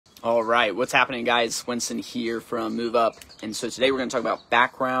All right, what's happening, guys? Winston here from MoveUp, and so today we're going to talk about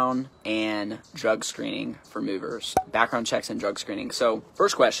background and drug screening for movers. Background checks and drug screening. So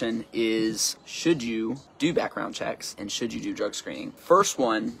first question is, should you do background checks and should you do drug screening? First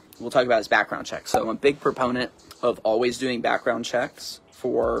one we'll talk about is background checks. So I'm a big proponent of always doing background checks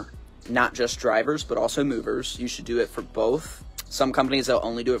for not just drivers, but also movers. You should do it for both. Some companies, they'll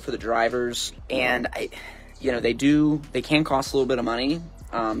only do it for the drivers, and they can cost a little bit of money.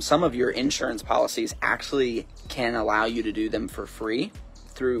 Some of your insurance policies actually can allow you to do them for free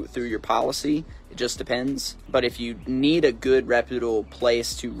through your policy. It just depends. But if you need a good, reputable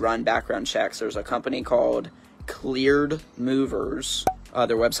place to run background checks, there's a company called Cleared Movers.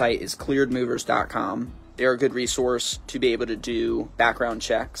 Their website is clearedmovers.com. They're a good resource to be able to do background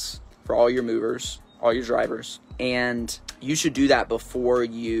checks for all your movers, all your drivers. And you should do that before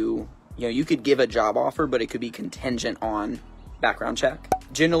you could give a job offer, but it could be contingent on background check.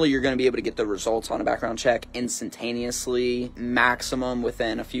 Generally, you're going to be able to get the results on a background check instantaneously, maximum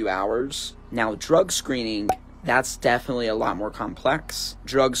within a few hours. Now, drug screening, that's definitely a lot more complex.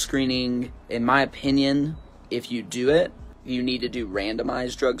 Drug screening, in my opinion, if you do it, you need to do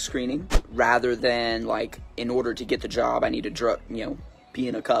randomized drug screening rather than like, in order to get the job, I need to pee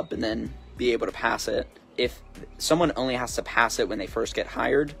in a cup and then be able to pass it. If someone only has to pass it when they first get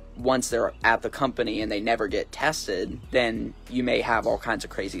hired, once they're at the company and they never get tested, then you may have all kinds of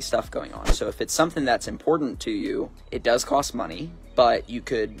crazy stuff going on. So if it's something that's important to you, it does cost money, but you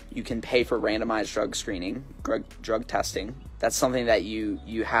can pay for randomized drug screening, drug testing. That's something that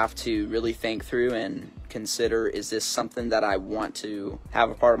you have to really think through and consider, is this something that I want to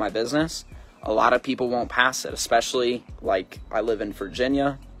have a part of my business? A lot of people won't pass it, especially like I live in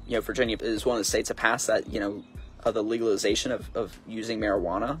Virginia. Virginia is one of the states that passed that, of the legalization of using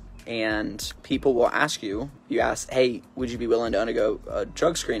marijuana. And people will ask you ask, hey, would you be willing to undergo a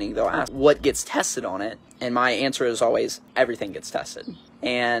drug screening? They'll ask, what gets tested on it? And my answer is always, everything gets tested.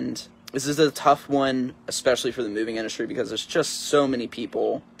 And this is a tough one, especially for the moving industry, because there's just so many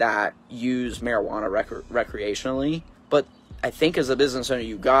people that use marijuana recreationally. But I think as a business owner,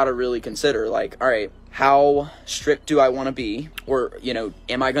 you gotta really consider, like, all right, how strict do I want to be? Or,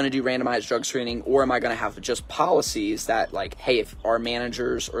 am I going to do randomized drug screening, or am I going to have just policies that, like, hey, if our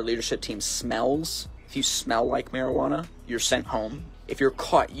managers or leadership team if you smell like marijuana, you're sent home. If you're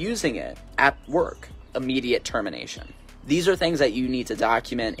caught using it at work, immediate termination. These are things that you need to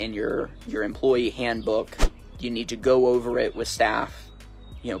document in your employee handbook. You need to go over it with staff,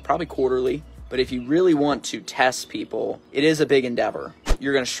 probably quarterly. But if you really want to test people, it is a big endeavor.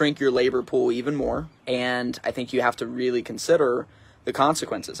 You're going to shrink your labor pool even more. And I think you have to really consider the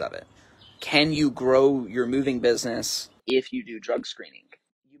consequences of it. Can you grow your moving business if you do drug screening?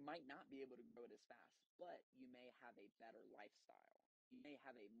 You might not be able to grow it as fast, but you may have a better lifestyle. You may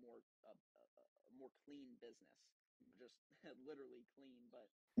have a more clean business. Just literally clean, but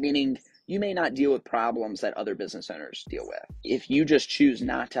meaning you may not deal with problems that other business owners deal with. If you just choose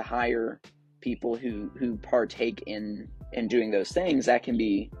not to hire people who partake in doing those things, that can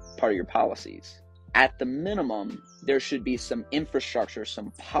be part of your policies. At the minimum, there should be some infrastructure,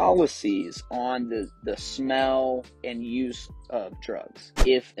 some policies on the smell and use of drugs.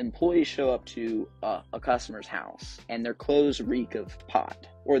 If employees show up to a customer's house and their clothes reek of pot,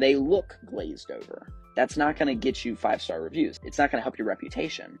 or they look glazed over, that's not going to get you 5-star reviews. It's not going to help your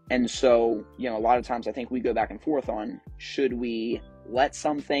reputation. And so, a lot of times I think we go back and forth on, should we let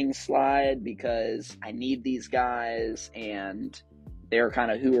some things slide because I need these guys and they're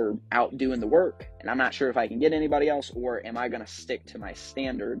kind of who are out doing the work and I'm not sure if I can get anybody else, or am I going to stick to my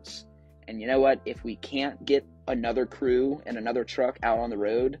standards? And you know what? If we can't get another crew and another truck out on the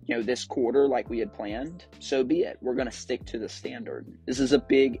road, this quarter like we had planned, so be it. We're going to stick to the standard. This is a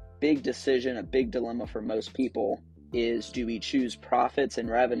big decision, a big dilemma for most people, is do we choose profits and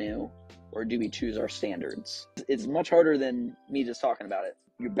revenue, or do we choose our standards? It's much harder than me just talking about it.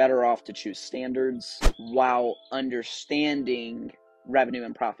 You're better off to choose standards while understanding revenue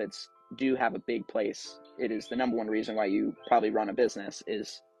and profits do have a big place. It is the number one reason why you probably run a business,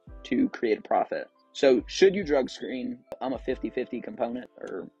 is to create a profit. So should you drug screen? I'm a 50-50 component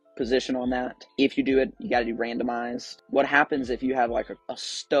or position on that. If you do it, you got to do randomized. What happens if you have like a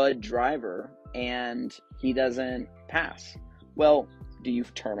stud driver and he doesn't pass? Well, do you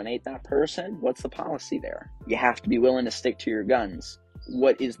terminate that person? What's the policy there? You have to be willing to stick to your guns.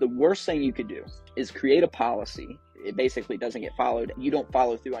 What is the worst thing you could do is create a policy. it basically doesn't get followed, you don't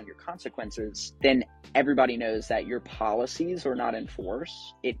follow through on your consequences, then everybody knows that your policies are not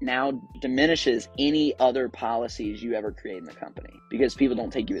enforced. It now diminishes any other policies you ever create in the company because people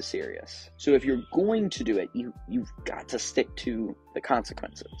don't take you as serious. So if you're going to do it, you've got to stick to the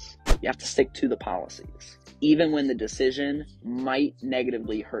consequences. You have to stick to the policies, even when the decision might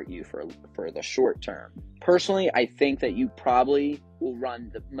negatively hurt you for the short term. Personally, I think that you probably will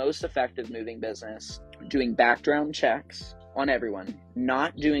run the most effective moving business doing background checks on everyone,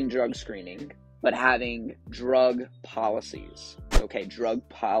 not doing drug screening, but having drug policies. Okay, drug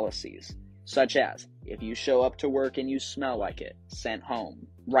policies, such as if you show up to work and you smell like it, sent home,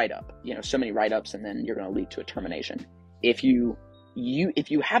 write-up. So many write-ups, and then you're going to lead to a termination. If you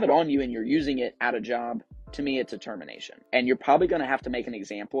have it on you and you're using it at a job, to me, it's a termination. And you're probably going to have to make an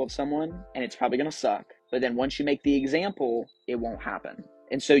example of someone, and it's probably going to suck. But then once you make the example, it won't happen.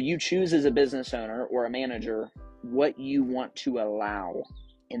 And so you choose as a business owner or a manager what you want to allow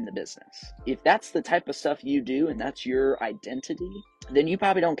in the business. If that's the type of stuff you do and that's your identity, then you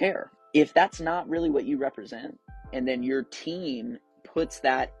probably don't care. If that's not really what you represent, and then your team puts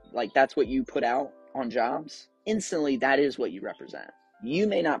that, like that's what you put out on jobs, instantly that is what you represent. You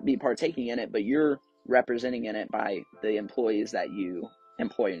may not be partaking in it, but you're representing in it by the employees that you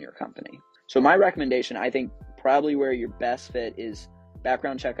employ in your company. So my recommendation, I think probably where your best fit is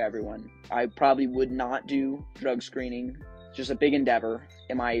background check everyone. I probably would not do drug screening. It's just a big endeavor.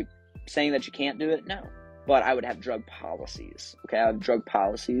 Am I saying that you can't do it? No. But I would have drug policies. Okay, I have drug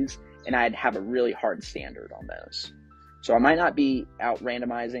policies, and I'd have a really hard standard on those. So I might not be out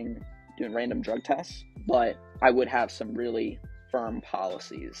randomizing, doing random drug tests, but I would have some really firm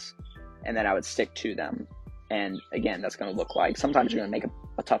policies, and then I would stick to them. And again, that's going to look like sometimes you're going to make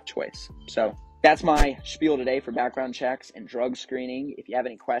a tough choice. So that's my spiel today for background checks and drug screening. If you have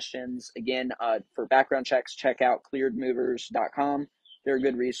any questions, again, for background checks, check out clearedmovers.com. They're a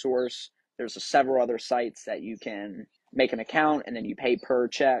good resource. There's several other sites that you can make an account and then you pay per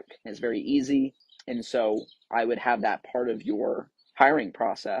check. It's very easy. And so I would have that part of your hiring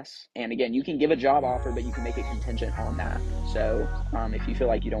process. And again, you can give a job offer, but you can make it contingent on that. So if you feel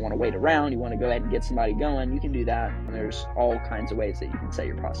like you don't want to wait around, you want to go ahead and get somebody going, you can do that. And there's all kinds of ways that you can set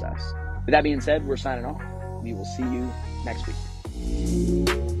your process. With that being said, we're signing off. We will see you next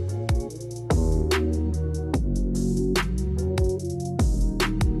week.